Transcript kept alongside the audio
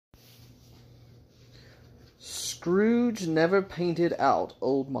Scrooge never painted out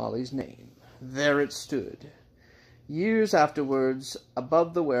old Molly's name. There it stood, years afterwards,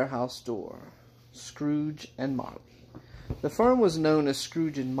 above the warehouse door. Scrooge and Marley. The firm was known as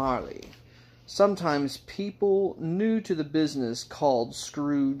Scrooge and Marley. Sometimes people new to the business called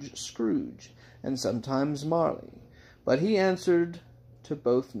Scrooge Scrooge, and sometimes Marley. But he answered to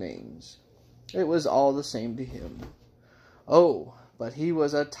both names. It was all the same to him. Oh, but he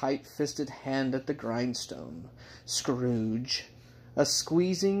was a tight-fisted hand at the grindstone, Scrooge. A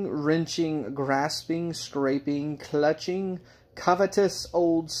squeezing, wrenching, grasping, scraping, clutching, covetous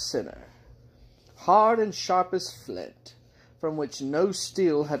old sinner. Hard and sharp as flint, from which no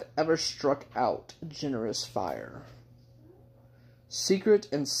steel had ever struck out generous fire. Secret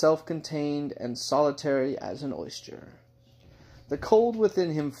and self-contained and solitary as an oyster. The cold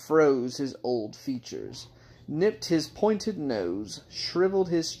within him froze his old features, nipped his pointed nose, shriveled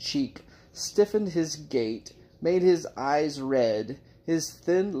his cheek, stiffened his gait, made his eyes red, his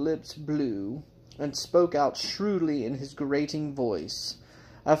thin lips blue, and spoke out shrewdly in his grating voice.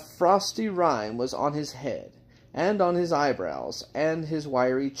 A frosty rime was on his head, and on his eyebrows, and his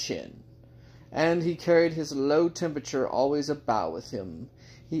wiry chin. And he carried his low temperature always about with him.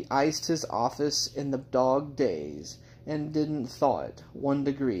 He iced his office in the dog days, and didn't thaw it 1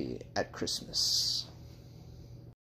 degree at Christmas.